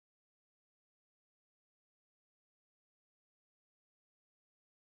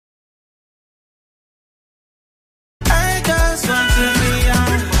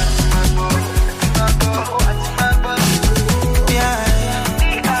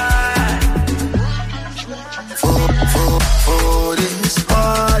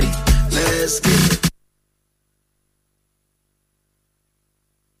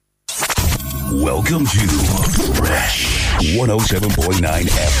Welcome to Fresh 107.9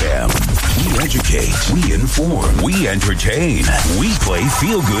 FM. We educate, we inform, we entertain, we play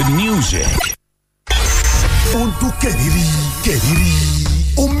feel-good music. Ó ń dún kẹ̀rìírí,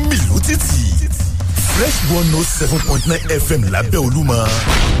 ó ń mìlú títì. Fresh 107.9 FM lábẹ́ Olúmọ.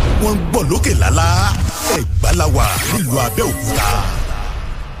 Wọ́n ń gbọ́ lókè lálá. Ẹ̀gbá la wà nílùú Abẹ́òkúta.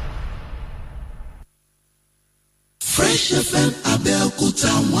 Fresh FM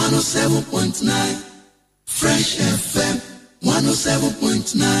Abẹ́òkúta 107.9. Fresh FM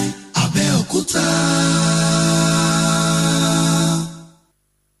 107.9 Abẹ́òkúta.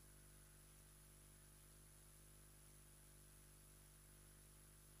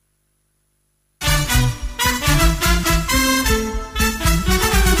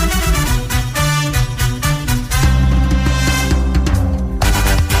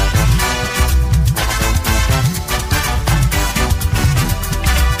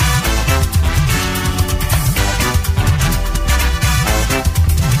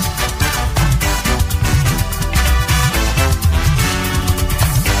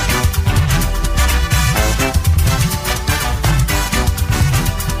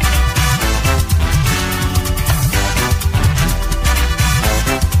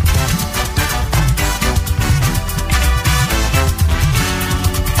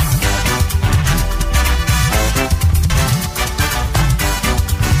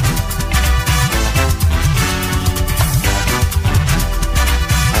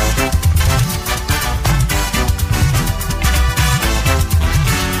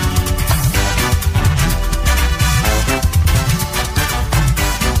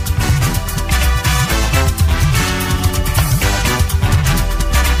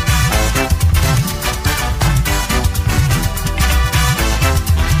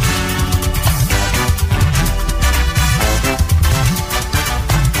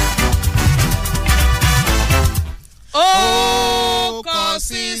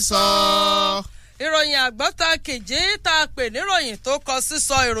 Ìròyìn àgbọ́ta kejì tá a pè níròyìn tó kọ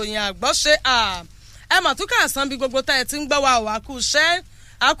sísọ ìròyìn àgbọ́ṣe ẹ mà tún ká san bí gbogbo tá ẹ ti ń gbọ́ wa wà kú iṣẹ́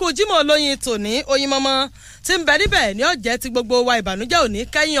àkú Jímọ̀ olóyin tòní oyin mọ́mọ́ tí ń bẹ níbẹ̀ ní ọ̀jẹ̀ tí gbogbo wa ìbànújẹ́ òní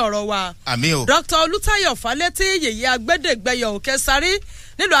kẹ́yìn ọ̀rọ̀ wa. Àmín o. Dr. Olútáyọ̀ Fálétí yèyé agbẹ́dẹ́gbẹ́yọ̀ òkè sárí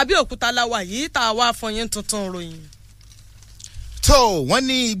nílùú Abẹ́òkúta la wà yìí tá a wá fọyín tuntun ròyìn. Tó wọ́n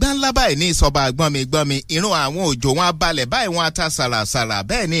ní igbá ńlá báyìí ní ìsọba gbọ́nmi irun àwọn òjò wọn abalẹ̀ báyìí wọn ata sàràsàrà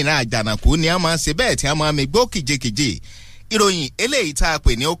bẹ́ẹ̀ ní ìran àjànàkú ni wọ́n máa ń ṣe bẹ́ẹ̀ tí wọ́n máa ń mi gbó kìjekìje ìròyìn eléyìí tá a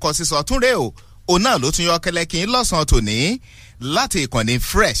pè ní ó kọ sísọ túnrẹ́ o òun náà ló tún yọ kẹlẹ́kìn lọ́sàn-án tòní láti ìkànnì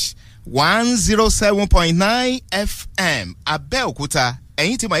Fresh 107.9 FM Abẹ́òkúta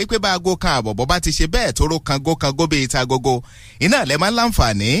ẹ̀yin ti mọ̀ yí pé bá aago kan àbọ̀bọ̀ bá ti ṣe bẹ́ẹ̀ tóró kango bíi ta gogo iná lẹ́ máa ń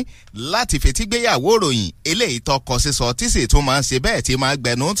láǹfààní láti fetígbéyàwó ròyìn eléyìí tọkọ sísọ tí sì tún máa ń ṣe bẹ́ẹ̀ tí máa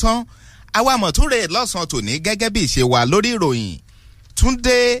gbẹnu tán àwa mọ̀túnrè lọ́sàn-án tòní gẹ́gẹ́ bí ìṣe wa lórí ìròyìn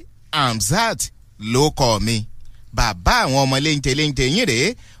Túndé Hamzat ló kọ́ mi bàbá àwọn ọmọ léńjẹ yín rèé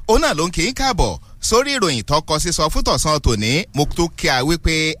òun náà ló ń kí í káàbọ̀ sórí ìròyìn tọkọ sísọ fútọ̀sán tòní mo tó kí a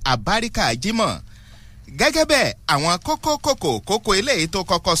wípé àbáríkà Jímọ̀ gẹ́gẹ́ bẹ́ẹ̀ àwọn kókó eléyìí tó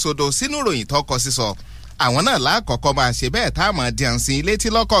kọ́kọ́ sodo sínú ìròyìn tọkọ sísọ àwọn náà lákọ̀ọ́kọ́ máa ṣe bẹ́ẹ̀ tá a máa di àǹsìn létí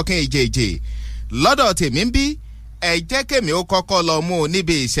lọ́kọ̀ọ̀kan èjèèjì lọ́dọ̀ tèmi ń bí ẹ jẹ́ kémi ó kọ́kọ́ lọ mú un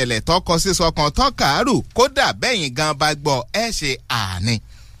níbi ìṣẹ̀lẹ̀ tọkọ sísọ kan tọ́kàárù kódà bẹ́yìn gan bá gbọ́ ẹ ṣe àní.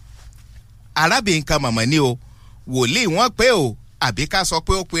 arábìnrin kan mọ̀mọ́ ni o wòlíì wọ́n pé o àbí ká sọ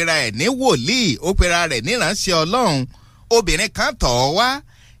pé ó pera ẹ̀ ní wòlíì ó pera rẹ̀ níránṣẹ́ Ọlọ́run obìnrin kan tọ̀ ọ́ wá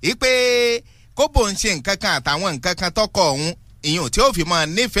wípé kó bò ń ṣe nǹkan kan àtàwọn nǹkan kan tọkọ òun ìyún tí ó fi máa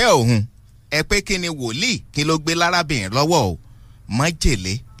nífẹ̀ẹ́ òun ẹ pé kí ni wòlíì kí ló gbé lárábìnrin lọ́wọ́ o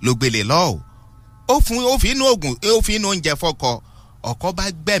májèlé ló gbélé lọ́wọ́ ó fi inú oògùn ó fi inú oúnjẹ fọkọ ọkọ bá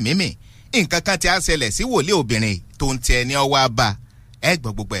gbẹ̀mímì nǹkan kan tí a ṣẹlẹ̀ sí wòlíì obìnrin tó ń tẹ ẹni ọwọ́ abá ẹ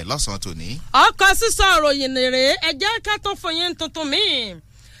gbọ́ gbogbo ẹ̀ lọ́sàn-án tòní. ọkọ̀ sísọ ìròyìn nìrè ẹ jẹ́ ká tó fòyín tuntun míì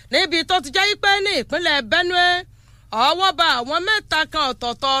níbi tó ti jẹ́ pé ní ìpínlẹ̀ Benue ọwọ́ bá àwọn mẹ́ta kan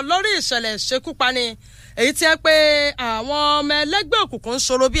ọ̀tọ̀ọ̀tọ̀ lórí ìṣẹ̀lẹ̀ ìṣekúpani èyí tí ẹ pé àwọn ọmọ ẹlẹ́gbẹ́ òkùnkùn ń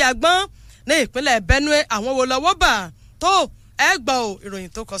ṣòro bí agbọ́n ní ìpínlẹ̀ Benue àwọn wo lọ́wọ́ bà tó ẹ gbọ́ ò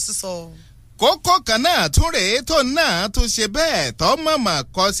ìròyìn tó kọ sísọ. kókó kan náà tún rèé tó náà tún ṣe bẹ́ẹ̀ tó mọ̀mọ́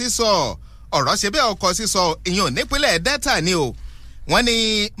kọ sísọ ọ̀rọ̀ ṣe bẹ́ẹ̀ ọkọ̀ sísọ ìyẹn nípínlẹ̀ Delta ni o wọ́n ní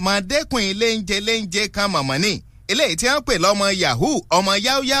mọ̀dẹ́kùn léńjẹ kan mọ̀mọ́ ní eléyìí tí wọ́n pè lọ́mọ yahoo ọmọ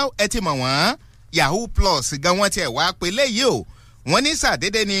yáúyáú ẹ ti mọ̀ wọ́n yahoo plus gan wọ́n tiẹ̀ wá pé léyìí o wọ́n ní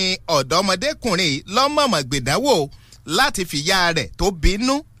sàdédé ni ọ̀dọ́mọdékùnrin lọ́mọ̀mọ̀ gbèdánwò láti fi yá rẹ̀ tó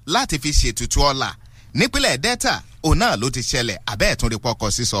bínú láti fi ṣètùtù ọ̀la nípínlẹ̀ Delta òun náà ló ti ṣẹlẹ̀ abẹ́ẹ̀ tún rí pọkọ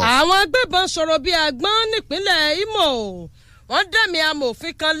sísọ. àwọn agbébọn sọ̀rọ̀ bíi àgbọ̀n nípínlẹ̀ Imo wọ́n dẹ̀mí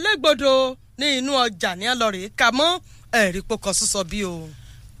amòfin kan légbodò ní inú ọjà ní ọlọ́rẹ̀ ká mọ́ ẹ̀rí pọkàn sísọ bí o.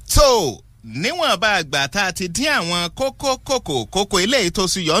 tó níwọ̀n bá àgbà tá a ti dín àwọn kókó eléyìí tó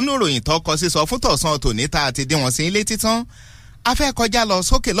sùn yọ́nú ìròyìn tó kọ sísọ fún tọ̀sán tòní tá a ti dín wọn sí ilé títán a fẹ́ kọjá lọ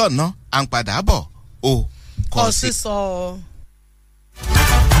sókè lọ́nà à ń padà bọ̀ o kọ sísọ.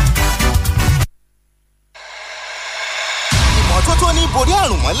 ìmọ́tótó ní borí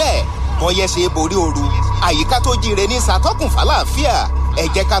àrùn mọ́lẹ̀ bọ́yẹ ṣe borí ooru àyíká tó jíire ní ṣàtọ́kùn fàlàáfíà ẹ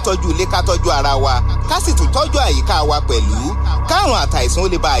jẹ́ ká tọ́jú ilé ká tọ́jú ara wa ká sì tún tọ́jú àyíká wa pẹ̀lú káàrùn àtàìsàn ó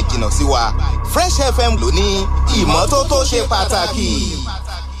lè bá a jìnnà sí wa Fresh FM ló ní ìmọ́tótó ṣe pàtàkì.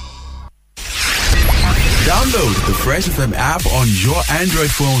 Download the Fresh FM app on your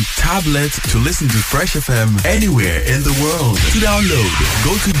Android phone, tablet to listen to Fresh FM anywhere in the world. To download,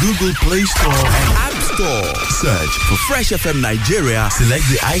 go to Google Play Store and App Store. Search for Fresh FM Nigeria, select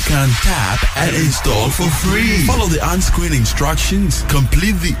the icon, tap, and install for free. Follow the on-screen instructions,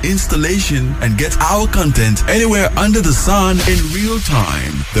 complete the installation, and get our content anywhere under the sun in real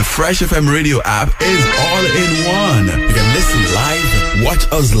time. The Fresh FM radio app is all in one. You can listen live, watch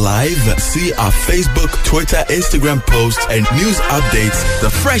us live, see our Facebook, Twitter, Instagram posts, and news updates. The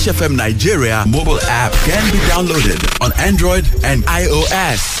Fresh FM Nigeria mobile app can be downloaded on Android and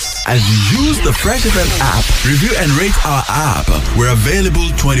iOS. As you use the Fresh FM app, review and rate our app. We're available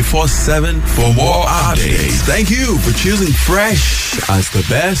 24/7 for more updates. Thank you for choosing Fresh as the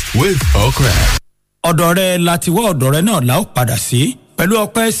best with Okra. Ọ̀dọ̀ rẹ̀ láti wọ́ ọ̀dọ̀ rẹ̀ náà la ó padà sí. Pẹ̀lú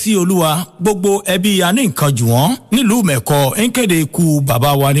ọpẹ́ sí Olúwa, gbogbo ẹbí a ní nǹkan jù wọ́n nílùú Mẹ̀kọ ń kéde ikú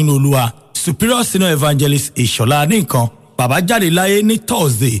bàbá wa nínú Olúwa. Superior Senior Evangelist Ìṣọ̀lá Nìkan. Bàbá jáde láyé ní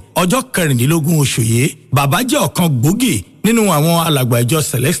Thursday, ọjọ́ 14 oṣù yìí. Bàbá jẹ́ ọ̀kan gbòógì nínú àwọn alàgbà ìjọ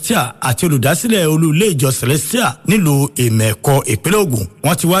Celestial àti olùdásílẹ̀ olú ilé ìjọ Celestial nílùú Ìmẹ̀kọ ìpínlẹ̀ Ògùn.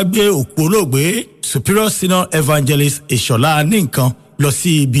 Wọ́n ti wá gbé òkú olóògbé Superior Senior Evangelist Ìṣọ̀lá Nìkan lọ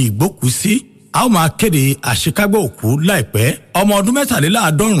sí ibi ìgbókùsí. A ó máa kéde àṣekágbá òkú láìpẹ́. Ọmọ ọdún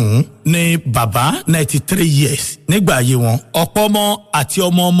 73 ni bàbá 93 years nígbà ayé wọn. Ọ̀pọ̀ ọmọ àti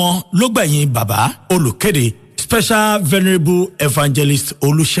ọmọ ọmọ ló gbẹ̀yìn bàbá. Olùkéde Special Venerable Evangelist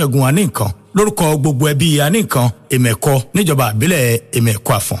Olúṣẹ́gun Aníkan lórúkọ gbogbo ẹbí Aníkan Ìmẹ̀kọ níjọba àbílẹ̀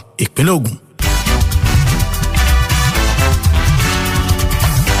Ìmẹ̀kọ Àfọ̀n ìpínlẹ̀ Ògùn.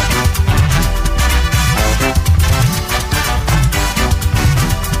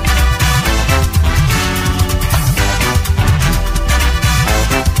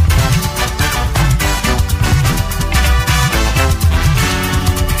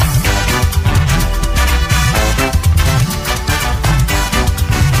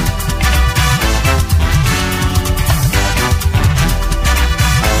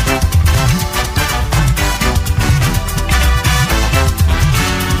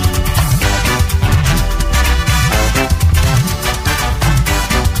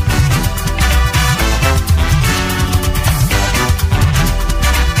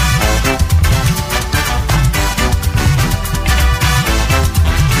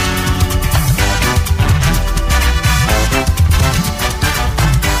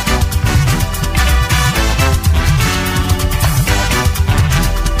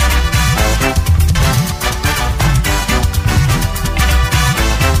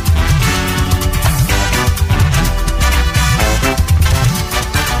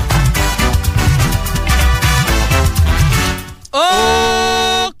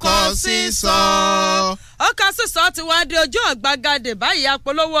 ti wá dé ojú ọ̀gbagadè báyìí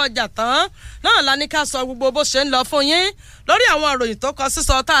apolówó ọjà tán náà la ní ká sọ gbogbo bó ṣe ń lọ fún yín lórí àwọn ìròyìn tó kọ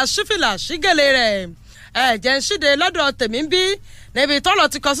sísọ tá a ṣífìlà ṣígèlè rẹ̀ ẹ̀jẹ̀ ń ṣíde lọ́dọ̀ tèmi ń bí níbi tọ́lọ̀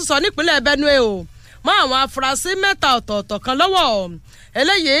ti kọ sísọ nípínlẹ̀ Benue o mọ́ àwọn afurasí 3 ọ̀tọ̀ọ̀tọ̀ kan lọ́wọ́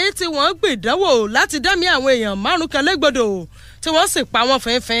eléyìí tí wọ́n gbìdánwò láti dẹ́mi àwọn èèyàn 5 kan légbodò tí wọ́n sì pa wọ́n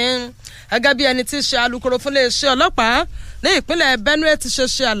fínfín gẹ́gẹ́ bí ẹni tí ṣe alukoro fún iléeṣẹ́ ọlọ́pàá ní ìpínlẹ̀ Benue ti ṣe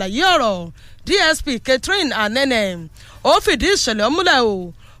àlàyé ọ̀rọ̀ DSP Catherine Anene ó fìdí ìṣẹ̀lẹ̀ múlẹ̀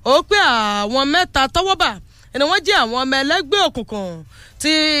o ó pé àwọn 3 tọ́wọ́ bà ni wọ́n jẹ́ àwọn ọmọ ẹlẹ́gbẹ́ òkùnkùn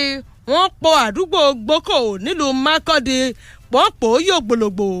tí wọ́n po àdúgbò Gboko nílùú Makurdi pọ́pọ́ yóò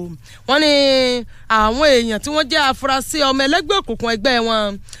gbòlògbò wọ́n ní àwọn èèyàn tí wọ́n jẹ́ afurasí ọmọ ẹlẹ́gbẹ́ òkùnkùn ẹgbẹ́ wọn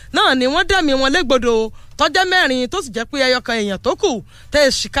náà ni wọ́n dẹ̀mí wọn légbodò tọ́jẹ́ 4 tó sì jẹ́ pé ẹyọkan èèyàn tó kù tẹ́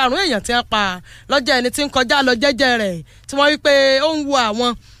èsì 5 èèyàn tí wọ́n pa lọ́jọ́ ẹni tí ń kọjá lọ jẹ́jẹ́ rẹ̀ tí wọ́n wí pé ó ń wo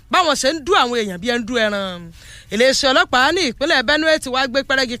àwọn báwọn ṣe ń dú àwọn èèyàn bí ẹ ń dú ẹran iléeṣẹ́ ọlọ́pàá ní ìpínlẹ̀ Benue ti wá gbé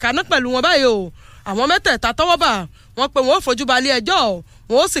pẹ́rẹ́gì kaná pẹ̀lú wọn báyìí o àwọn 3 tọ́wọ́ bà wọ́n pé wọ́n ó fojú balẹ̀ ẹjọ́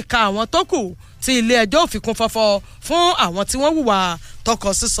wọ́n ó sì ka àwọn tó kù tí ilé ẹjọ́ ò fi kún fọ́fọ́ fún àwọn tí wọ́n hùwà tọkọ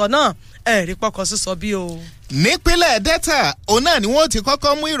sísọ náà ẹ̀rí pọkọ sísọ bí o. nípínlẹ̀ Delta òun náà ni wọ́n ti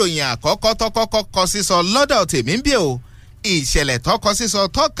kọ́kọ́ mú ìròyìn àkọ́kọ́ tó kọ́kọ́ kọ sísọ lọ́dọ̀ tèmi ń bí o ìṣẹ̀lẹ̀ tọkọ sísọ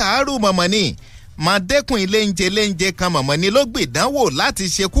tọ́kàárù mọ̀mọ́ ni mọ̀dẹ́kùn léńjẹ kan mọ̀mọ́ ni ló gbìdánwò láti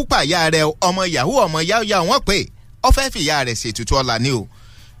ṣekú pàyà rẹ̀ ọmọ yahoo ọmọ yáyá wọn pé ó fẹ́ fìyà rẹ̀ ṣètùtù ọ̀la ni o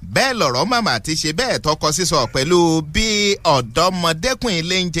bẹ́ẹ̀ lọ̀rọ̀ màmá ti ṣe bẹ́ẹ̀ tọkọ sísọ pẹ̀lú bí ọ̀dọ́mọdékùn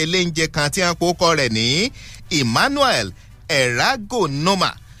léńjẹ kan tí wọ́n kókọ rẹ̀ ní Emmanuel Eragonoma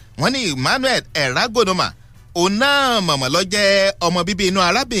wọ́n ní Emmanuel Eragonoma òun náà mọ̀mọ́ lọ jẹ́ ọmọ bíbí inú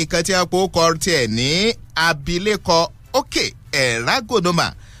arábìnrin kan tí wọ́n kókọ tiẹ̀ ní abilékọ Òkè Eragonoma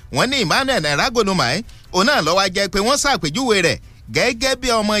wọ́n ní Emmanuel Eragonoma òun náà lọ́wọ́ jẹ́ pé wọ́n ṣàpèjúwe rẹ̀ gẹ́gẹ́ bí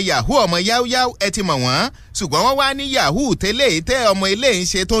ọmọ yahoo ọmọ yáúyáú ẹ ti mọ̀ wọ́n ṣùgbọ́n wọ́n wá ní yahoo tẹ́lẹ̀ tẹ́ ọmọ ilé ń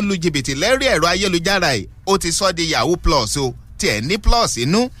ṣe tó ń lu jìbìtì lẹ́rí ẹ̀rọ ayélujára yìí ó ti sọ di yahoo plus o tiẹ̀ ní plus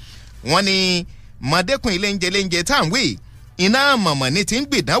inú wọ́n ní mọ̀dẹ́kùn léńjẹ tá à ń wí iná mọ̀mọ́ ní ti ń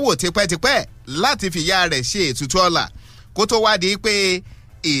gbìdánwò tipẹ́tipẹ́ láti fìyà rẹ̀ ṣe ètùtù ọ̀la kó tó wá di pé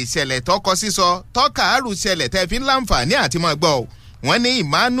ìṣẹ̀lẹ̀ tọkọ sísọ tọ́kàárù ṣẹlẹ̀ tẹ́ fi ń láǹfààní àti mọ̀ gbọ́ wọ́n ní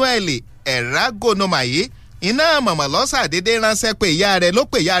Emmanuel Eragonoma yìí iná mọ̀mọ́ lọ́sàdédé ránṣẹ́ pé ìyá rẹ̀ ló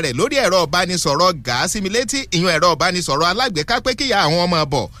pè ìyá rẹ̀ lórí ẹ̀rọ ìbánisọ̀rọ̀ gàásímílétí ìyún ẹ̀rọ ìbánisọ̀rọ̀ alágbèéká pé kíyà àwọn ọmọ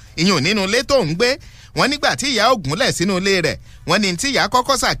bọ̀ ìyún nínú ilé tó ń gbé wọ́n nígbà tí ìyá ògúnlẹ̀ sínú ilé rẹ̀ wọ́n ní tí ìyá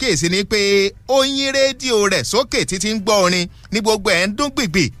kọ́kọ́ ṣàkíyèsí ni pé ó yín rédíò rẹ̀ sókè títí ń gbọ́ orin ní gbogbo ẹ̀ ń dún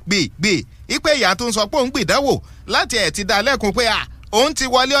gbìgbì ipe ìyá tó ń sọ pé òun gbìdánwò láti ẹ̀ ti dá lẹ́kun pé òun ti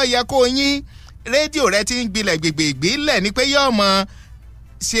wọlé ó yẹ kó yín rédíò rẹ̀ ti ń gbilẹ̀ gbìgbì lẹ̀ ni pé yóò mọ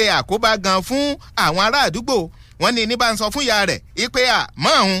ṣe àkóbá gan fún àwọn ará àdúgbò wọ́n ní bá ń sọ fún ìyá rẹ̀ ipe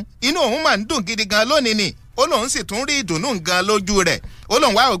mọ́ òun inú òun mà ń dùn gidi gan lónìí ni ó lóun sì tún rí ìdùnnú gan lójú rẹ̀ ó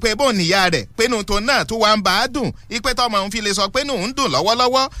lóun wá rò pé bóun níyà rẹ̀ pinnu tó náà tó wá ń bá a dùn ipe tọmọ òun fi lè sọ pé òun ń dùn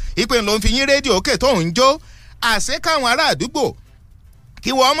lọ́wọ́lọ́wọ́ ipe lòun fi yín rédíò òkè tó ń jó àṣé káwọn ará àdúgbò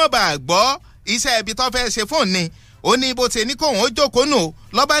kí wọ́n mọ̀ bá a gbọ́ iṣẹ́ ibi tó fẹ́ ṣe fóun ni ó ní bó ti ní kóun ó jókòó nù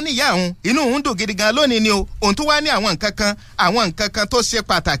lọ́ba níyà òun inú òun dùn gidi gan lónìí ni o òun tún wá ní àwọn nǹkan kan tó ṣe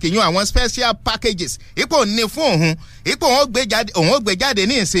pàtàkì yún àwọn special packages ipò ní fún òun ipò òun ó gbé jáde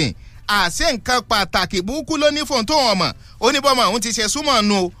ní ìsìn àṣẹ nǹkan pàtàkì burúkú ló ní fóun tó wọn mọ̀ ó ní bọ́mọ òun ti ṣe súnmọ́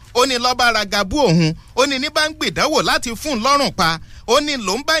nu o ó ní lọ́ba ara gabu òun ó ní bá ń gbìdánwò láti fún un lọ́rùn pa ó ní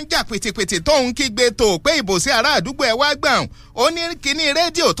ló ń bá ń jà pìtìpìtì tóun kígbe tó pé ìbò sí ará àdúgbò ẹ̀ wá gbà ó ní kíní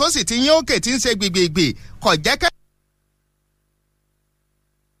rédíò tó sì ti yín òkè tí ń ṣe gbìgbìgbì kò jẹ́ kẹ́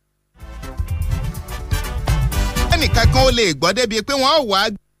ẹnìkan kan ó lè gbọ́ débi pé wọ́n wà á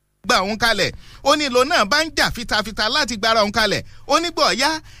gba òun kalẹ̀ ó ní lo náà bá ń jà fitafita láti gbára òun kalẹ̀ ó ní gbọ́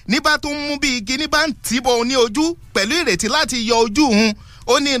ya ní bá tún mú bí igi ní bá ń tìbọ̀ ní ojú pẹ̀lú ìrètí láti yọ ojú òun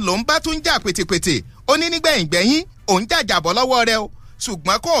ó ní ló ń bá tún jà pètèpètè ó ní nígbẹ̀yìngbẹ̀yìn òun jàjàbọ̀ lọ́wọ́ rẹ o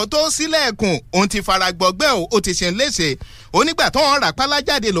ṣùgbọ́n kó o tó sílẹ̀kùn òun ti fara gbọgbẹ́ o ó ti ṣe ń léṣe onígbà tó ń rà pálá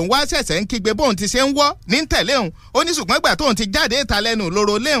jáde lòun wá ṣẹ̀ṣẹ̀ ń kígbe bóun ti ṣe ń wọ́ ní tẹ̀lé òun ó ní ṣùgbọ́n ìgbà tóun ti jáde ìta lẹ́nu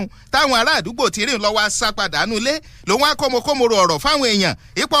lóró léun táwọn ará àdúgbò ti rìn lọ́wọ́ sápadànù lé lòun á kómokómoro ọ̀rọ̀ fáwọn èèyàn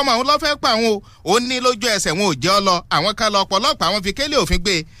ipò ọmọ òun lọ́fẹ́ pa òun o ó ní lójú ẹsẹ̀ wọn ò jẹ́ ọ lọ àwọn kan lọ ọ̀pọ̀lọpọ̀ àwọn fi kélé òfin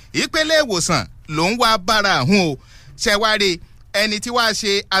gbé ìpele ìwòsàn lòun wá bára àhún o ṣẹwárí ẹni tí wàá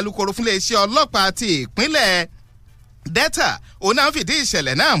ṣe alukoro fún iléeṣẹ́ ọlọ́pàá ti ìpínlẹ̀ Delta òun náà fìdí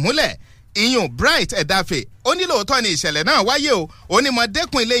ìṣẹ̀lẹ̀ náà múlẹ̀ iyùn Bright Ẹ̀dáfẹ́ ó ní lóòótọ́ ni ìṣẹ̀lẹ̀ náà wáyé o ó ní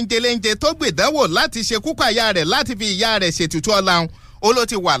mọ̀dẹ́kùn léńjẹ tó gbìdánwò láti ṣekú pa ìyá rẹ̀ láti fi ìyá rẹ̀ ṣètùtù ọ̀la ó ló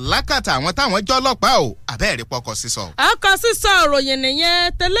ti wà lákàtà àwọn táwọn jọ́ ọlọ́pàá o àbẹ́ẹ̀rí pọkọ sísọ. akọ sísọ ìròyìn nìyẹn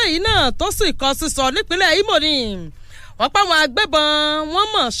tẹ́lẹ̀ yìí náà tó sì kọ sísọ nípínlẹ̀ Imo ni wọ́n pa àwọn agbébọn wọ́n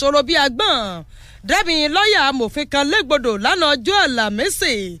mọ̀ ṣòro bíi agbọ́n dẹ́bi lọ́ọ̀yà amòfin kan légbodò lánàá ọjọ́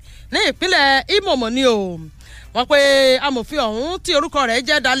Àlàmísì ní ìpínlẹ̀ Imo mọ̀ ni o wọ́n pe amòfin ọ̀hún tí orúkọ rẹ̀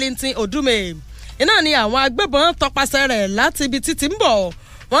jẹ́ Darlington Odume iná ni àwọn agbébọn tọpasẹ̀ rẹ̀ láti ibi títí ń bọ̀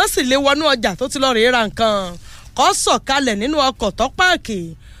wọ́n sì lé wọnú ọjà tó ti lọ rèé ra nǹkan kó sọ̀kalẹ̀ nínú ọkọ̀ tó páàkì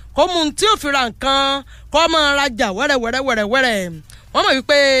kó mu tí ó fi ra nǹkan kó máa rajà wẹ́rẹ́wẹ́rẹ́ wọ́n mọ̀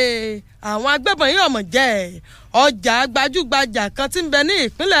wípé àwọn agbébọn yìí ọ̀mọ̀ jẹ́ ọjà gbajúgbajà kan tí ń bẹ ní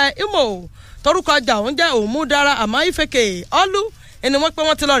ìpínlẹ̀ Imo torúkọ ọjà òun jẹ́ Òmùdára Àmáyífẹ́kẹ̀ Ọlú ẹni wọ́n pé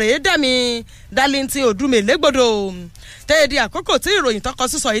wọ́n ti lọ rèé dẹ̀mí Darlington Odume légbodò tẹ́ẹ̀dì àkókò tí ìròyìn tọkọ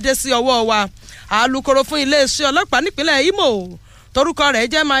sísọ yìí dé sí ọwọ́ wa alukoro fún iléeṣẹ́ ọlọ́pàá nípínlẹ̀ Imo torúkọ rẹ̀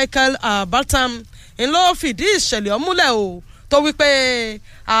jẹ́ Michael Abatam ńlọ fìdí ìṣẹ̀lẹ̀ ọmúlẹ̀ o tó wípé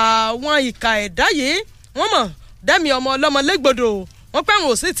àwọn ìka ẹ̀dá yìí wọ́n mọ̀ dẹ́mi ọmọ ọlọ́mọ légbodò wọ́n pẹ́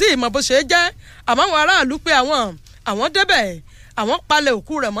wọn ò sí tí ìmọ̀ bó ṣe jẹ́ àmọ́ àwọn aráàlú pé àwọn débẹ̀ àwọn palẹ̀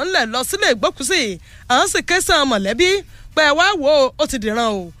òkú rẹ̀ mọ́lẹ̀ lọ sílé ìgbókùsí àwọn sì ké sàn mọ̀lẹ́bí pé wá wò ó ti dìran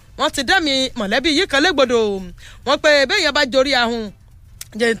o wọ́n ti dẹ́mi mọ̀lẹ́bí yìí kan légbodò wọ́n pé bẹ́ẹ̀yàn bá jorí ahun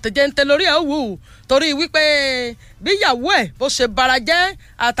jẹ̀ǹtẹ̀ lórí ẹ̀ wù torí wípé bíyàwó ẹ̀ bó ṣe bara jẹ́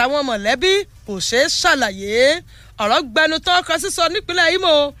àtàwọn mọ̀lẹ́bí kò ṣeé ṣàlàyé ọ̀rọ̀ gbẹnu tó kọ sísọ nípínlẹ̀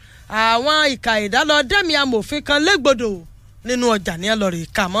Imo àwọn ìka ìdálọ́ dẹ́mi amòfin kan légbodò nínú ọjà ní ẹlọ́rìí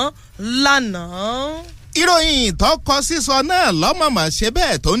kà mọ́ lánàá. ìròyìn tó kọ sísọ náà lọ́mọ̀mọ̀ ṣe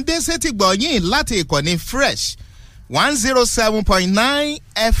bẹ́ẹ̀ tó ń dé sétí gbọ̀nyìn láti ìkànnì fresh 107.9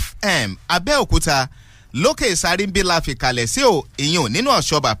 FM Abẹ́òkúta lókè sáríńbí la fi kalẹ̀ sí o ìyẹn ò nínú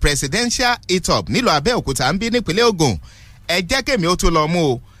ọ̀ṣọ́bà presidential etop nílùú Abẹ́òkúta ń bí nípínlẹ̀ Ògùn ẹ jẹ́ kémi ó tún lọ mú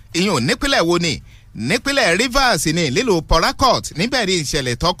o ìyẹn ò nípínlẹ̀ wo ni nípínlẹ̀ Rivers ní lílù Port Harcourt níbẹ̀ rí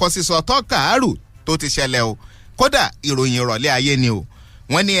ìṣẹ̀lẹ̀ tó kọ sísọ tó kàárù tó ti ṣẹlẹ̀ o kódà ìròyìn ìrọ̀lẹ́ ayé ni o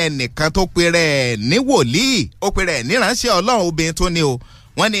wọ́n ní ẹnìkan tó pèrè ẹ̀ ní wòlíì ó pèrè ẹ̀ níránṣẹ́ Ọlọ́run obìnrin tó ní o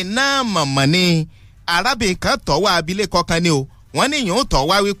wọ́n ní náà mọ̀mọ́ ni arábìnrin kan tọ́wọ́ abilékọ kan ni o wọ́n ní yòó tọ́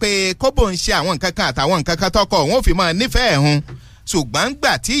wá wípé kóbó ń ṣe àwọn nǹkan kan àtàwọn nǹkan kan tọkọ òun ò fi máa nífẹ̀ẹ́ hun ṣùgbọ́n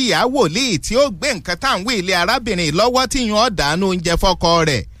gbà tí ìyá wòlíì tí ó gbé nǹkan tá à ń wí ilé arábìnrin lọ́wọ́ tí yòó dànù oúnjẹ fọ́kọ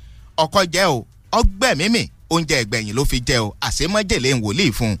rẹ̀ ọkọ jẹ́ o ọgbẹ́mímì oúnjẹ ẹgbẹ̀yìn ló fi jẹ́ o àṣemọ́jèlé ń wòlíì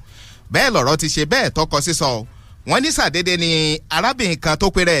fún un bẹ́ẹ̀ lọ̀rọ̀ ti ṣe bẹ́ẹ̀ tọkọ sísọ wọ́n ní sàdédé ni arábìnrin kan tó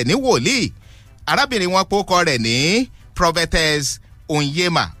pe rẹ̀ ní wòlíì arábìnrin wọn pòkọ rẹ̀ ní prophetess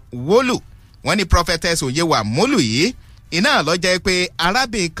Onyema Wolu wọ́n ní prophetess Onyema Wolu yìí iná ló jẹ́ pé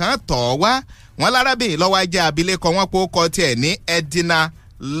arábìnrin kan tọ̀ wá wọ́n lárábìnrin lọ́wọ́ jẹ́ abilékọ wọn pòkọ tiẹ̀ ní Edina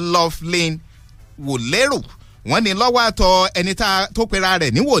Lovelin Wòlérò wọ́n ní lọ́wọ́ àtọ̀ ẹni tó pera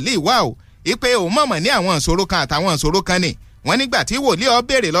rẹ̀ ní wòlíì wá o ìpè òun mọ̀mọ́ ní àwọn ìṣòro kan àtàwọn ìṣòro kan ni wọ́n nígbà tí wòlíì ọ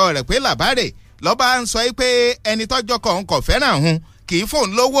béèrè lọ́wọ́ rẹ̀ pé làbárè lọ́ba ń sọ pé ẹni tọ́jọ́ kan òun kò fẹ́ràn òun kì í fóun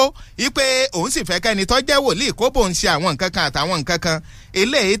lówó pé òun sì fẹ́ kẹ́ni tó jẹ́ wòlíì kó bòun ṣe àwọn nǹkan kan àtàwọn nǹkan kan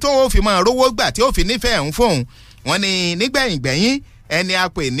eléyìí tó ń fi máa rówó gbà tí ó fi nífẹ̀ẹ́ òun fóun wọ́n ní nígbẹ̀yìngbẹ̀yìn ẹni a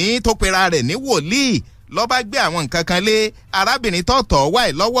pè ní tó pera rẹ̀ ní wòlíì lọ́ba gbé àwọn nǹkan kan lé arábìnrin tọ̀tọ̀ wáì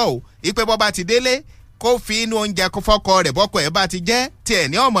lọ́wọ́ o ìpè bọ́ bá ti délé kó fi inú oúnjẹ fọ́kọ rẹ̀ bọ́kọ ẹ̀ bá ti jẹ́ tiẹ̀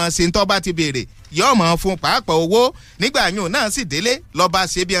ní ọmọ sí ń tọ́ bá ti béèrè yóò mọ̀ fún pàápàá owó nígbà yóò náà sì délé lọ́ba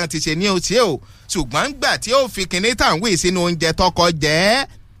ṣe bí wọ́n ti ṣe ní oṣù o ṣùgbọ́n gbà tí ó fi kinní tàn wí sínú oúnjẹ tọkọ jẹ́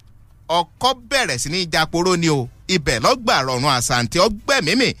ọkọ bẹ̀rẹ̀ sí ní jàporó ni o ibẹ̀ lọ́gbà rọrùn àṣàǹtì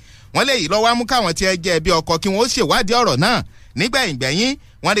ọgbẹ́mímì wọ́n lè yí lọ́wọ́ á mú káwọn tí ẹ jẹ́ bí ọkọ kí wọ́n ṣèwádìí ọ̀rọ̀ náà nígbẹ̀yìngbẹ̀yìn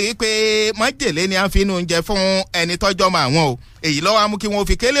wọ́n rí i pé májèlé ni à ń fi inú oúnjẹ fún ẹni tọ́jọ́ mọ́ àwọn o èyí lọ́wọ́ á mú kí wọ́n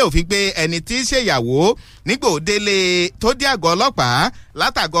fi kélé òfin gbé ẹni tí í ṣèyàwó nígbà òdélé tó dé àgọ́ ọlọ́pàá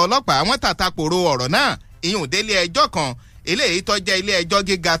látàgọ́ ọlọ́pàá wọ́n tàtàkòrò ọ̀rọ̀ náà ìyún délé ẹjọ́ kan eléyìí tó jẹ́ ilé ẹjọ́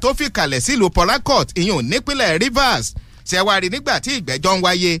gíga tó fi kalẹ̀ sílùú Port Harcourt ìyún nípínlẹ̀ Rivers ṣẹ̀wárí nígbà tí ìgbẹ́jọ́ ń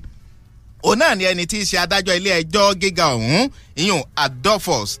wáyé òun náà ni ẹni tí í ṣe adájọ́ ilé ẹjọ́ gíga ọ̀hún ìyún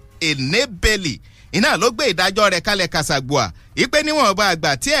Adolphus Enebeli iná ló gbé ìdájọ́ rẹ̀ kalẹ̀ kàṣàgbọ́à ìpè níwọ̀nba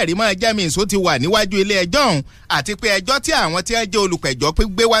àgbà tí ẹ̀rí máa jẹ́ mi ìṣó ti wà níwájú ilé ẹjọ́ ọ̀hún àti pé ẹjọ́ tí àwọn tí wọ́n jẹ́ olùpẹ̀jọ́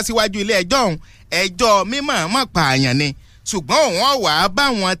gbé wá síwájú ilé ẹjọ́ ọ̀hún ẹjọ́ mímọ̀ọ́mọ̀ pààyàn ni ṣùgbọ́n òun ọ̀wà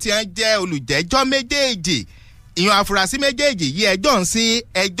báwọn tí wọ́n jẹ́ olùjẹ́jọ́ méjèèjì ìyọ̀n àfúrásì méjèèjì yí ẹjọ́ ń sí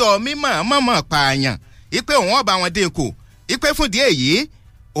ẹjọ́ mímọ̀ọ́mọ̀ pààyàn ìpè òun ọ̀bà wọn dínkù ìpè fúndì èyí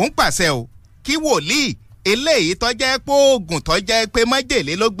òun pàṣẹ o kí wòlíì eléyìí tó jẹ́ pé oògùn tó jẹ́ pé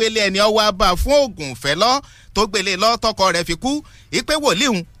májèlé ló gbélé ẹni ọwọ́ bá fún oògùn fẹ́ lọ tó gbélé lọ tọkọ rẹ̀ fi kú ìpè wòlíì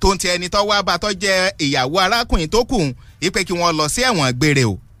tó ń ti ẹni tó wá bá tó jẹ́ ìyàwó arákùnrin tó kù ìpè kí wọ́n lọ sí ẹ̀wọ̀n gbére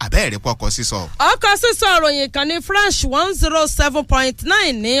o àbẹ́ẹ̀rẹ́ pọkọ sísọ. ọkọ̀ sísọ ìròyìn kan ní Fresh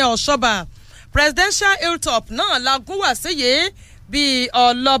 107.9 ní ọ̀ṣọ́bà presidential hilltop náà la gún wá síyè bíi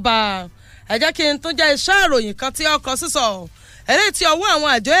ọlọ́ba ẹ jẹ́ kí n tún jẹ́ iṣẹ́ ìròyìn kan tí ọkọ̀ sísọ eléyìí tí ọwọ́ àwọn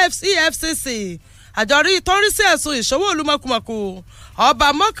àjọ EFCC àjọrí tó ń rí sí ẹ̀sùn ìṣòwò olúmọkùmọ̀kù ọba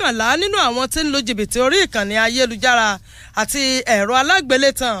mọ́kànlá nínú àwọn tí ń lu jìbìtì orí ìkànnì ayélujára àti ẹ̀rọ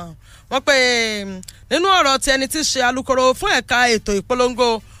alágbélétàn wọ́n pé nínú ọ̀rọ̀ tí ẹni tí ṣe alukoro fún ẹ̀ka ètò ìpolongo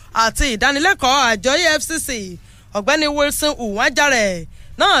àti ìdánilẹ́kọ̀ọ́ àjọ EFCC ọ̀gbẹ́ni Wilson Uwajare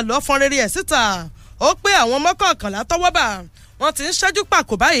náà ló fọ́n rere ẹ̀ síta ó pé àwọn mọ́kànlá tọ́wọ́ bà wọ́n ti ń ṣẹ́jú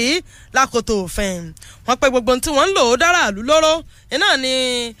pàkó báyìí lákòótò òfin wọ́n pé gbogbo tí wọ́n ń lò ó dára àlú lóró iná ní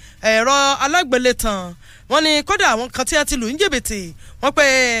ẹ̀rọ alágbélétàn wọ́n ní kódà àwọn kan tí wọ́n ti lù ń jìbìtì wọ́n pé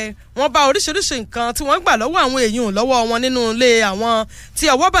wọ́n bá oríṣiríṣi nǹkan tí wọ́n gbà lọ́wọ́ àwọn èèyàn lọ́wọ́ wọn nínú ilé àwọn tí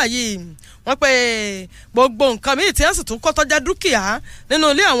ọwọ́ báyìí wọ́n pé gbogbo nǹkan míì tí wọ́n sì tún kọ́ tọ́já dúkìá nínú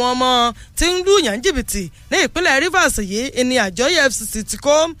ilé àwọn ọmọ tí ń lù yàn jìbìtì ní ìpínlẹ̀ Rivers yìí ní àjọ EFCC ti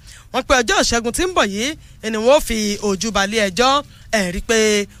kó wọ́n pé ọjọ́ ìṣẹ́gun tí ń bọ̀ yìí ni wọ́n fi ojú balẹ̀ ẹjọ́ ẹ̀rí pé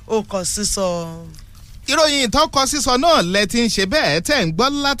ó kọ sísọ. ìròyìn ìtọ́kọ sísọ náà lẹ ti ń ṣe bẹ́ẹ̀ tẹ̀ ń gbọ́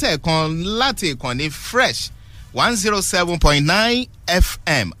látẹ̀kan láti ìkànnì Fresh 107.9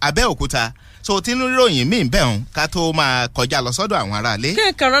 FM Abẹ́òkúta so tí ń ròyìn míì bẹ́ẹ̀ hàn ká tó máa kọjá lọ sọ́dọ̀ àwọn aráalé. kí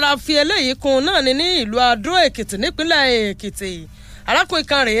n kàn rọra fi eléyìí kún náà ní ìlú Adó Èkìtì nípínlẹ̀ Èkìtì arákùnrin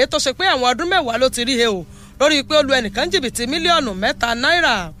kan rèé tó ṣe pé àwọn ọdún 10 ló ti rí he o lórí pé ó lu ẹnìkan jìbìtì mílíọ̀nù 3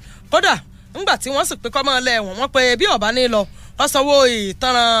 náírà kódà ńgbà tí wọ́n sì pé kọ́ mọ́ lẹ́wọ̀n wọ́n pé bí ọ̀bá ní lọ wọ́n sanwó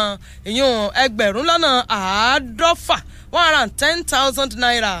ìtanràn ìyún 1,150 110,000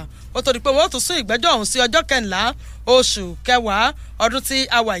 naira ó tó di pé wọ́n tún sún ìgbẹ́jọ́ ọ̀hún sí ọjọ́ 14 oṣù kẹwàá ọdún tí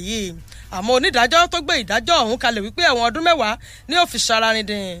a wà yìí àmọ́ onídàájọ́ tó gbé ìdájọ́ ọ̀hún kalẹ̀ wípé ẹ̀wọ̀n ọdún 10 ní ó fi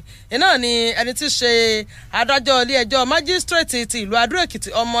ṣararindìn iná ni ẹni tí ṣe adájọ́ ilé ẹjọ́ májísírèètì ti ìlú Adó-Èkìtì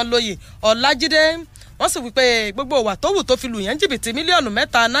Ọmọlóye Ọlájídé wọ́n sì wípé gbogbo ìwà tó wù tó fi lù yẹn jìbìtì mílíọ̀nù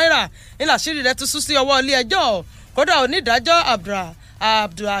 3 náírà ńláṣírí rẹ̀ ti sún sí ọwọ́ ilé ẹjọ́ kódà onídàájọ́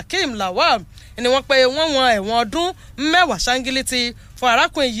Abdulhakeem Lawal ni wọ́n pe wọ́n wọn ẹ̀wọ̀n ọdún 10 ṣáńgílítì fún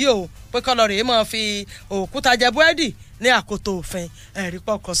arákùnrin yìí o pé kọlọ́rì yìí máa fi òkúta jẹ búrẹ́dì ní àkótó òfin ẹ̀rí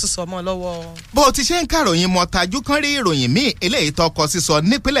pọ̀kọ̀ sísọ mọ́ lọ́wọ́. bó o ti ṣe ń kàròyìn mọ̀tajú kan rí ìròyìn míì eléyìí tọkọ sísọ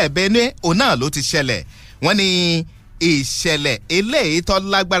nípínlẹ̀ Benue òun náà ló ti ṣẹlẹ̀ wọ́n ní ìṣẹ̀lẹ̀ eléyìí tó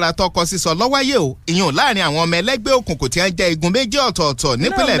lágbára tọkọ sísọ lọ́wọ́yé o ìyẹn láàrin àwọn ọmọ ẹlẹ́gbẹ́ òkùnkùn tí wọ́n jẹ́ igun méjì ọ̀tọ̀ọ̀tọ̀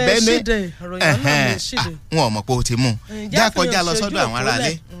nípínlẹ̀ Benue wọn ò mọ̀ pé o ti mú já kọjá lọ sọ́dọ̀ àwọn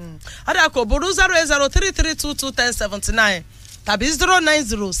aráalé. ọ̀dà kò burú 08033221079 tàbí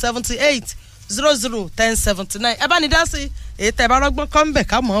 09078001079 ẹ bá ní dá sí èyí tẹ́ bá rọ́gbọ́n kọ́ ń bẹ̀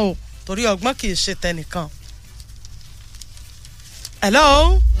ká mọ́ o torí ọgbọ́n kì í ṣe tẹnìkan. hello.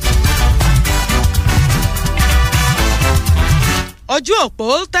 ojú òpó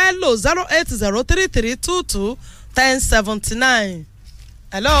tẹ́ lò 08033221079.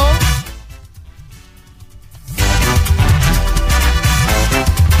 hello.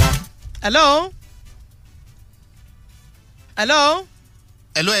 hello. hello.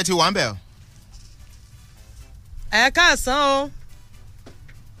 hello ẹ ti wà ń bẹ̀ o. ẹ káàsán o.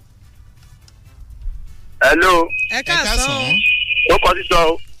 hello. ẹ káàsán o. ó kọ sísọ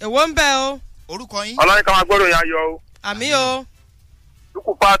o. èwo ń bẹ o. orúkọ yín. ọlọ́yin ká máa gbọ́dọ̀ yà yọ o. àmì o.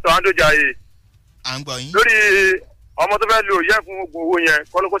 dúkù pààtọ̀ àndójàyè. à ń gbọ́ yín. lórí ọmọ tó fẹ́ lo yẹ fún oògùn owó yẹn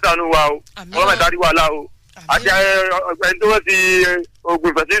kọ́lọ́kọ́sánú wa o. ọlọ́mọ ìdarí wà lá o. àti ẹni tó fẹ́ fi oògùn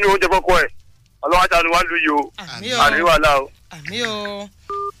ìfẹ́ sínú oúnjẹ fọ́kọ ẹ̀ ọlọ́wọ́ àtàlù wa lu yìí o. àní wà lá o. àmì o.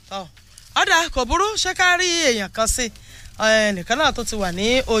 ọ̀dà kò burú ṣé ká rí èèyàn kan sí ẹnìkan náà tó ti wà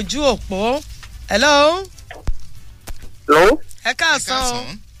ní ojú òpó. hello. hello. ẹ káàsán o.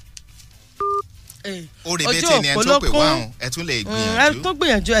 orí bẹ́tẹ̀ ni ẹ tó pè wá ọ̀hún ẹ tún lè gbìyànjú. ẹ tó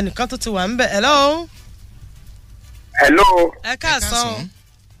gbìyànjú ẹnìkan tó ti wà ń bẹ̀. hello. hello. ẹ káàsán o.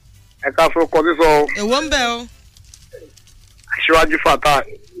 ẹ káàsán kọ sísọ o. èwo ń bẹ o. aṣíwájú fata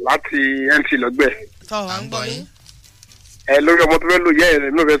láti mt lọ́gbẹ̀. tọ́ à ń gbọ́ yín. ẹ lórí ọmọ tó fẹ́ lò yẹ ẹ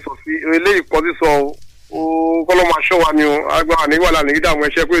ló fẹ́ sọ sí eléyìí kọ sísọ o kọ́lọ́ máa ṣọ́ wa ni o agbára ní wàhálà ní ìdààmú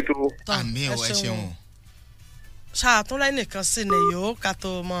ẹṣẹ́ pé ètò. àmì ò ẹ ṣeun. ṣàtúnlẹ̀ nìkan sí ni yòó ká tó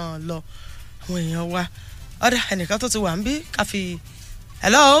mọ̀ ọ́ lọ àwọn èèyàn wa ọ̀dà ẹnìkan tó ti wà ń bí ká fi.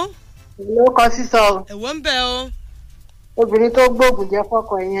 hello. ló kọ sísọ o. èwo ń bẹ o. obìnrin tó gbóògùn jẹ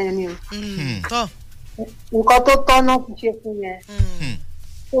fọkọ yẹn ni o. tọ́. nǹkan tó tọ́nà kò ṣe fún yẹn.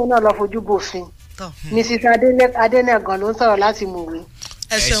 tóun náà lọ fojú bòfin. mrs adélẹ́gàn ló ń sọ̀rọ̀ láti mọ̀wé.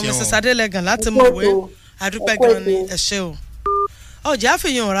 ẹ ṣeun mrs adélẹ́gàn láti mọ̀wé àdúpẹ́ gan ni ẹ ṣe o. ọjà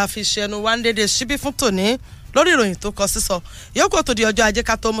àfihàn ọ̀rá fi ṣẹnu wá ń dédé síbí fún tòní lórí ìròyìn tó kọ sísọ yòókù tó di ọjọ́ ajé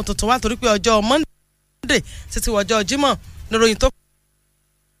ká tó mú tuntun wá torí pé ọjọ́ monday títí wọjọ́ jímọ̀ ní ìròyìn tó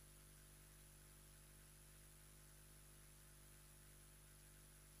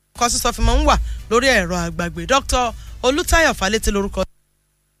kọ sísọ fi máa ń wà lórí ẹ̀rọ àgbàgbé dr olùtayọ̀ falẹ́tì lórúkọ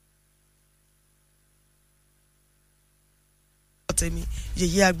tèmi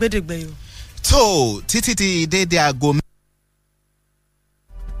yèyé agbẹ́dẹ́gbẹ́ yìí. tó títí ti déédé aago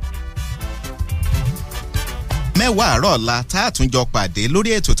mẹ́wàá àárọ̀ ọ̀la tá a tún jọ pàdé lórí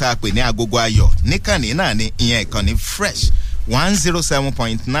ètò tá a pè ní agogo ayọ̀ níkànnì náà ni ìyẹn ìkànnì fresh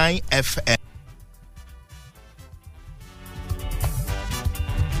 107.9 FM.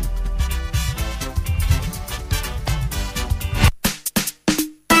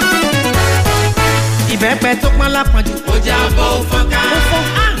 ìbẹ́pẹ tó pọ́n lápọ̀jù ó já bọ́ ó fọ́n ká. ó fọ́n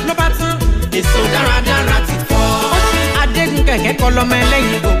á ló bá tán èso dáradára ti fọ́. adégún kẹ̀kẹ́ kọ́ lọ́mọ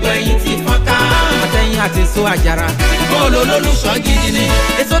ẹlẹ́yin gbogbo ẹ̀yìn ti fọ́n ká. àtẹ̀yìn àti èso àjàrà bóòlù olólùṣọ́ gidi ni.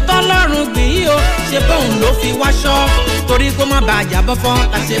 èso tọ́lọ́run gbìn yìí o ṣe bóun ló fi wáṣọ. torí kó má bàa jábọ́ fọ́n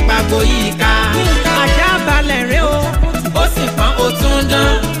la ṣe pàgọ́ yìí ká. ajá balẹ̀ rẹ o ó sì pọ́n ó tún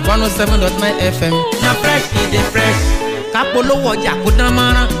dán. 107.9 FM na fresh e dey fresh. kápolówó ọjà kó dán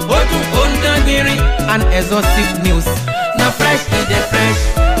mọ́rán ó dùn ó ń dán gbinrin and exhaustive news na fresh e dey fresh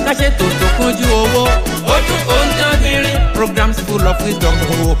káṣe tòótọ́ kúnjú owó ó dùn ó ń dán gbinrin programs full of wisdom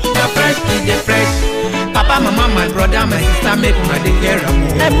o na fresh e dey fresh papa mama my brother. brother, my sister, make una dey hear am.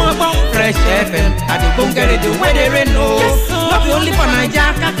 Fresh FM, I dey go get it where they rain no. Not only for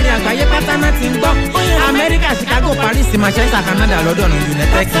Nigeria, káàkiri àgbáyé pátá náà ti ń gbọ́. America, Chicago, Paris, Manchester, Canada, London,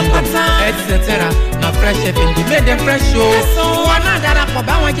 United Kingdom, etc. Na Fresh FM dey make them fresh show. Wọ́n náà darapọ̀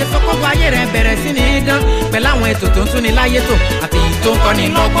báwọn jẹ sọ́kọ́gbọ́ ayé rẹ̀ bẹ̀rẹ̀ sí ní dán. Pẹ̀lú àwọn ètò tó ń tún ní láyé tó àti èyí tó ń kọ́ni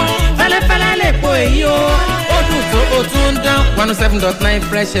lọ́gbọ́n. Fẹ́lẹ́fẹ́lẹ́ lè po èyí o. Ó dùn tó o tún dán. 107.9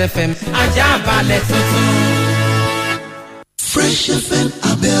 Fresh FM. Ajá balẹ̀ tuntun. Fresh FM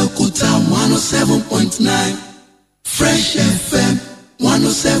Abẹ́òkúta 107.9. Fresh FM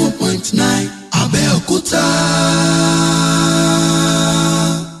 107.9 Abẹ́òkúta.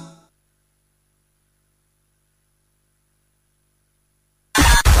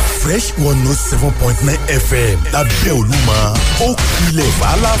 Fresh 107.9 FM lábẹ́ Olúmọ ó kilẹ̀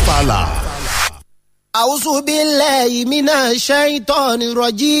fàlàfàlà. A'udhu billahi minash shaitani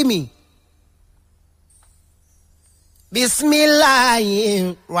rajim. Bismillahir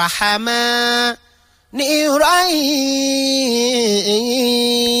rahmanir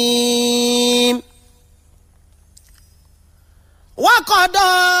rahim. Wa qada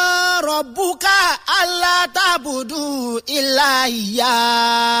rabbuka alla ta'budu illa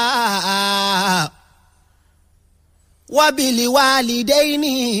iyyah. Wa bil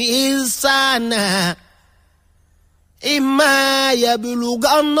walidaini ihsana. Imma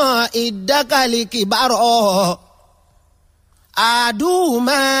yablughanna iddakal kibara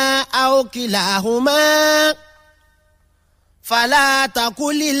aduhuma aw kilahuma fala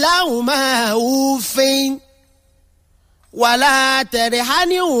taqul lahuma uffin wala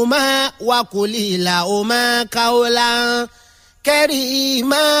tarhanhuma wa qul lahuma qawlan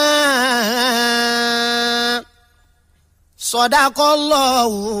karima.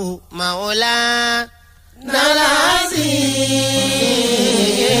 Sadaqallahu maulana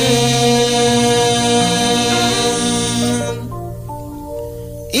al-azim.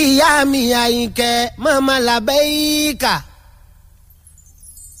 Ìyá mi Àyìnkẹ́ mama Labẹ́yíkà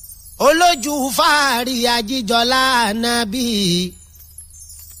olójú fàárì Ajíjọlá Ànábì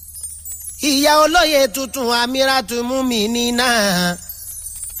ìyá olóyè tuntun Amiratu Muminina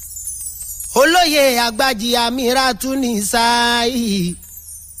olóyè Àgbàjì Amiratu Nisai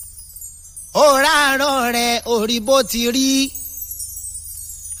òràárọ̀ rẹ̀ orí bó ti rí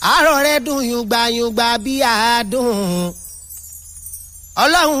àárọ̀ rẹ̀ dùn yùngbàyùngbà bí àádùn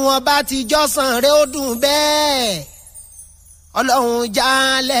Ọlọ́run ọba ti jọ́sàn rẹ̀ ó dùn bẹ́ẹ̀ Ọlọ́run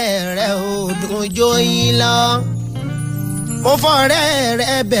jálẹ̀ rẹ̀ ó dùn jóyin lọ mo fọ̀rẹ́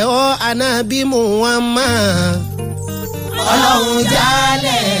rẹ̀ bẹ̀ ọ́ Ànábì Muhammad Ọlọ́run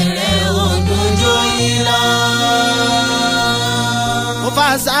jálẹ̀ rẹ̀ ó dùn jóyin lọ mo fà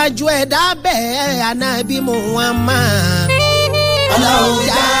ṣáájú ẹ̀dá bẹ́ẹ̀ Ànábì Muhammad Ọlọ́run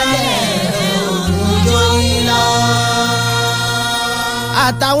jálẹ̀ rẹ̀ ó dùn jóyin lọ.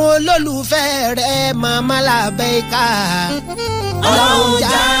 Àtàwọn olólùfẹ́ rẹ̀ màmá Làbẹ́íkà Ọlọ́run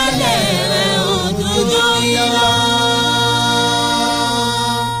jálẹ̀ rẹ̀ ó dùn jóyin lọ.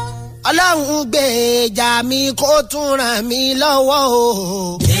 Ọlọ́run gbèjà mi kó tún ràn mí lọ́wọ́ o.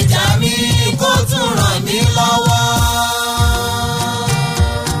 Gbèjà mi kó tún ràn mí lọ́wọ́.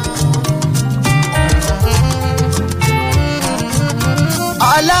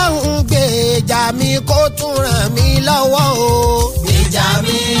 Ọlọ́run gbèjà mi kó tún ràn mí lọ́wọ́ o. Gbèjà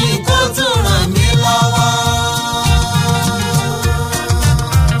mi kó tún ràn mí lọ́wọ́.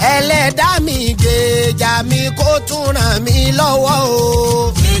 Ẹlẹ́dàá mi gbèjà mi kó tún ràn mí lọ́wọ́ o.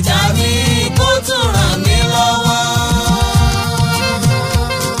 Gbèjà mi kó tún ràn mí lọ́wọ́.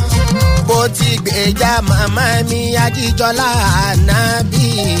 Bó ti gbèjà màmá mi Ajíjọlá Ànábì.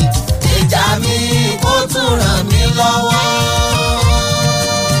 Gbèjà mi kó tún ràn mí lọ́wọ́.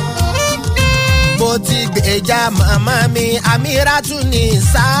 Bó ti gbèjà màmá mi Amiratu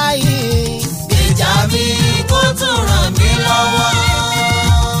Nisai. Gbèjà mi kó tún ràn mí lọ́wọ́.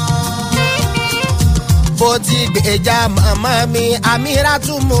 Bó ti gbèjà màmá mi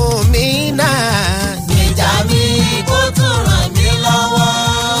Amiratu Mumina. Gbèjà mi kó tún ràn mí lọ́wọ́.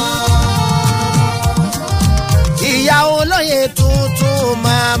 Ìyá olóyè tuntun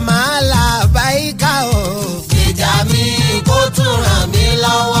màmá Làbáíkà o. Gbèjà mi kó tún ràn mí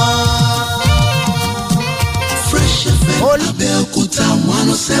lọ́wọ́. Fresh FM Abẹ́òkúta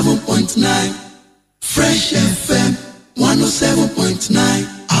 107.9. Fresh FM 107.9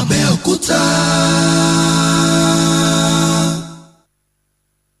 Abẹ́òkúta.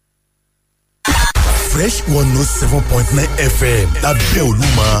 Fresh 107.9 FM lábẹ́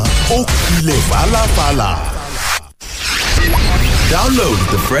Olúmọ ó kilẹ̀ fàlàfàlà. Download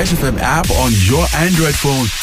the Fresh FM app on your Android phone